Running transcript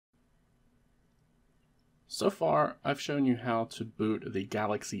So far, I've shown you how to boot the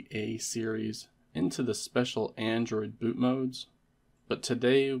Galaxy A series into the special Android boot modes, but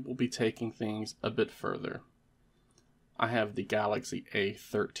today we'll be taking things a bit further. I have the Galaxy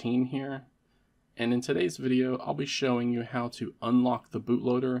A13 here, and in today's video I'll be showing you how to unlock the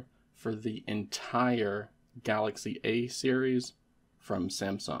bootloader for the entire Galaxy A series from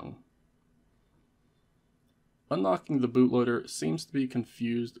Samsung. Unlocking the bootloader seems to be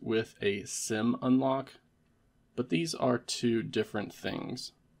confused with a SIM unlock, but these are two different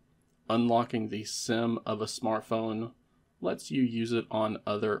things. Unlocking the SIM of a smartphone lets you use it on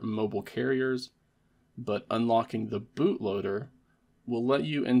other mobile carriers, but unlocking the bootloader will let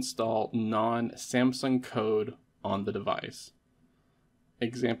you install non-Samsung code on the device.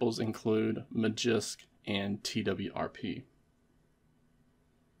 Examples include Magisk and TWRP.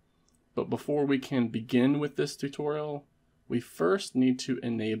 But before we can begin with this tutorial, we first need to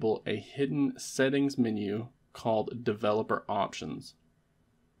enable a hidden settings menu called Developer Options.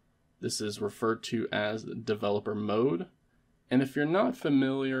 This is referred to as Developer Mode, and if you're not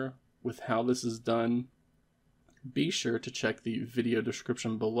familiar with how this is done, be sure to check the video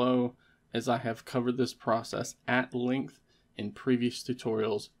description below, as I have covered this process at length in previous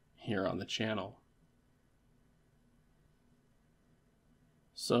tutorials here on the channel.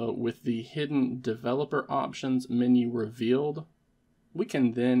 So with the hidden Developer Options menu revealed, we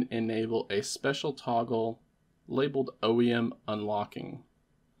can then enable a special toggle labeled OEM Unlocking.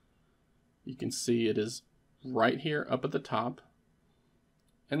 You can see it is right here up at the top,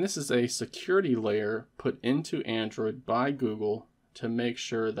 and this is a security layer put into Android by Google to make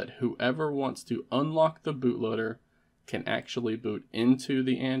sure that whoever wants to unlock the bootloader can actually boot into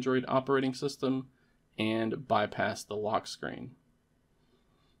the Android operating system and bypass the lock screen.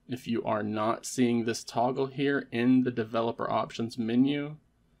 If you are not seeing this toggle here in the Developer Options menu,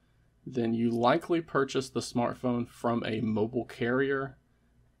 then you likely purchased the smartphone from a mobile carrier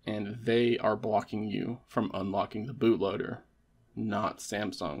and they are blocking you from unlocking the bootloader, not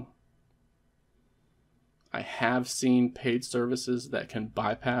Samsung. I have seen paid services that can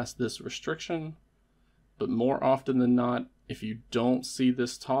bypass this restriction, but more often than not, if you don't see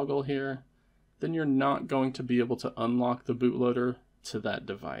this toggle here, then you're not going to be able to unlock the bootloader to that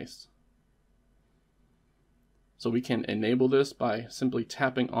device. So we can enable this by simply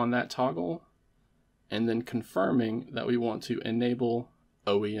tapping on that toggle and then confirming that we want to enable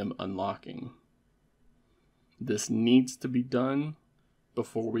OEM Unlocking. This needs to be done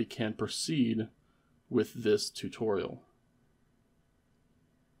before we can proceed with this tutorial.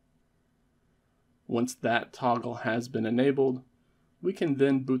 Once that toggle has been enabled, we can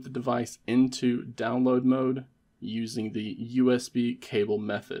then boot the device into download mode using the USB cable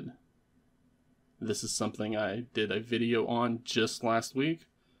method. This is something I did a video on just last week,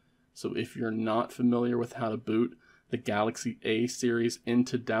 so if you're not familiar with how to boot the Galaxy A series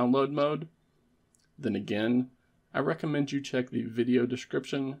into download mode, then again, I recommend you check the video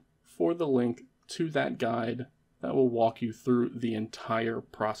description for the link to that guide that will walk you through the entire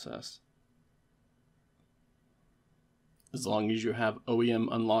process. As long as you have OEM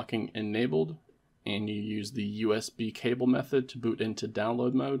Unlocking enabled and you use the USB cable method to boot into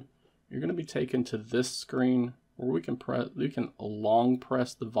download mode, you're going to be taken to this screen where we can long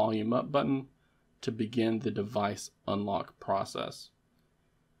press the volume up button to begin the device unlock process.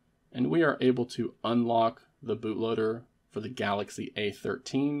 And we are able to unlock the bootloader for the Galaxy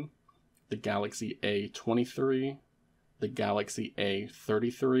A13, the Galaxy A23, the Galaxy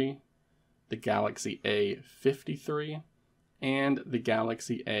A33, the Galaxy A53, and the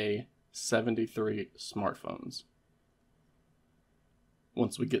Galaxy A73 smartphones.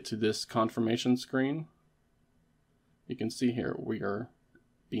 Once we get to this confirmation screen, you can see here we are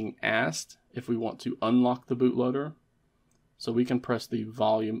being asked if we want to unlock the bootloader. So we can press the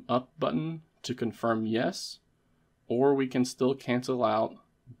volume up button to confirm yes, or we can still cancel out,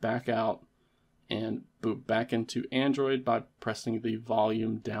 back out, and boot back into Android by pressing the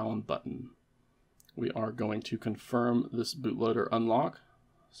volume down button. We are going to confirm this bootloader unlock,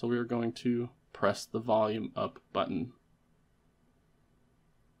 so we are going to press the volume up button.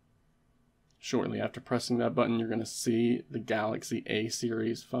 Shortly after pressing that button, you're going to see the Galaxy A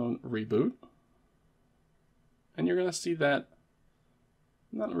series phone reboot. And you're going to see that,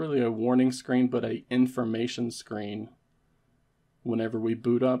 not really a warning screen, but an information screen whenever we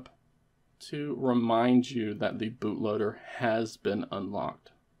boot up to remind you that the bootloader has been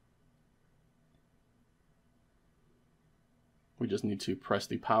unlocked. We just need to press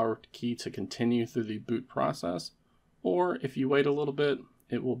the power key to continue through the boot process, or if you wait a little bit,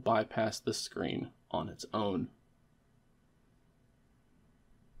 it will bypass the screen on its own.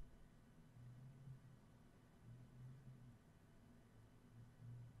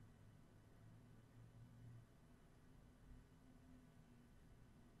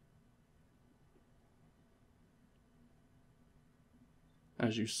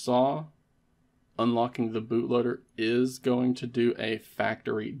 As you saw, unlocking the bootloader is going to do a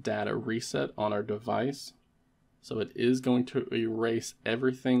factory data reset on our device. So it is going to erase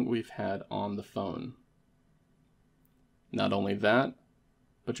everything we've had on the phone. Not only that,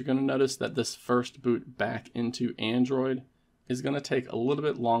 but you're going to notice that this first boot back into Android is going to take a little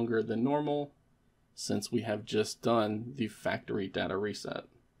bit longer than normal since we have just done the factory data reset.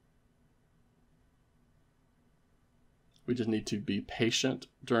 We just need to be patient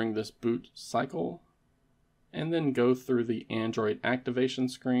during this boot cycle and then go through the Android activation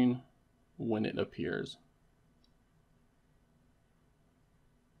screen when it appears.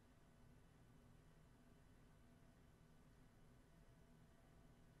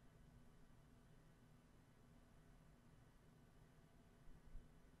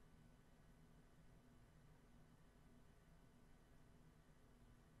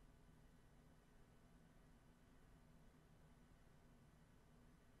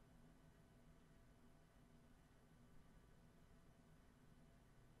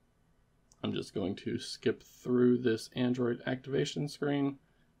 I'm just going to skip through this Android activation screen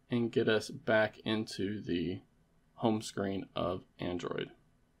and get us back into the home screen of Android.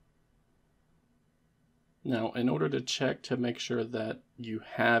 Now, in order to check to make sure that you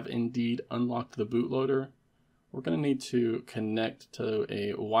have indeed unlocked the bootloader, we're going to need to connect to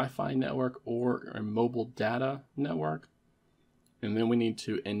a Wi-Fi network or a mobile data network. And then we need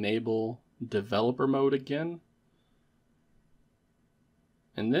to enable developer mode again.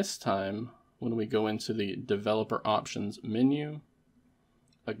 And this time, when we go into the developer options menu,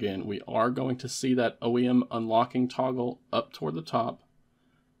 again, we are going to see that OEM unlocking toggle up toward the top.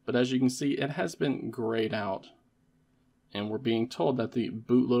 But as you can see, it has been grayed out. And we're being told that the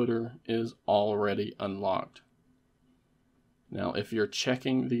bootloader is already unlocked. Now, if you're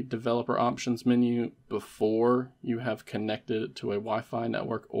checking the developer options menu before you have connected to a Wi-Fi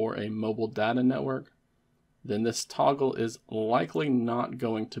network or a mobile data network, then this toggle is likely not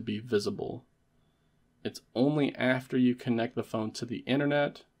going to be visible. It's only after you connect the phone to the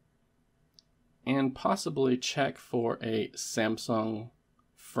internet and possibly check for a Samsung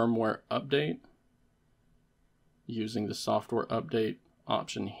firmware update using the software update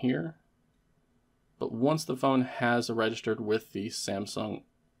option here. But once the phone has registered with the Samsung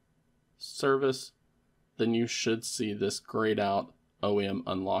service, then you should see this grayed out OEM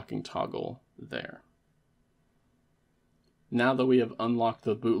unlocking toggle there. Now that we have unlocked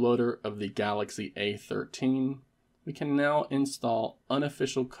the bootloader of the Galaxy A13, we can now install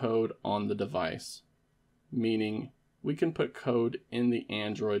unofficial code on the device, meaning we can put code in the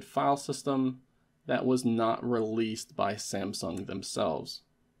Android file system that was not released by Samsung themselves.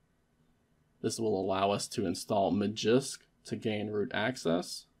 This will allow us to install Magisk to gain root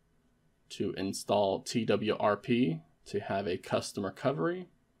access, to install TWRP to have a custom recovery,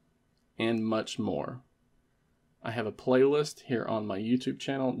 and much more. I have a playlist here on my YouTube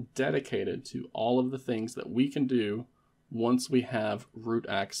channel dedicated to all of the things that we can do once we have root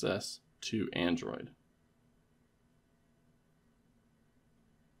access to Android.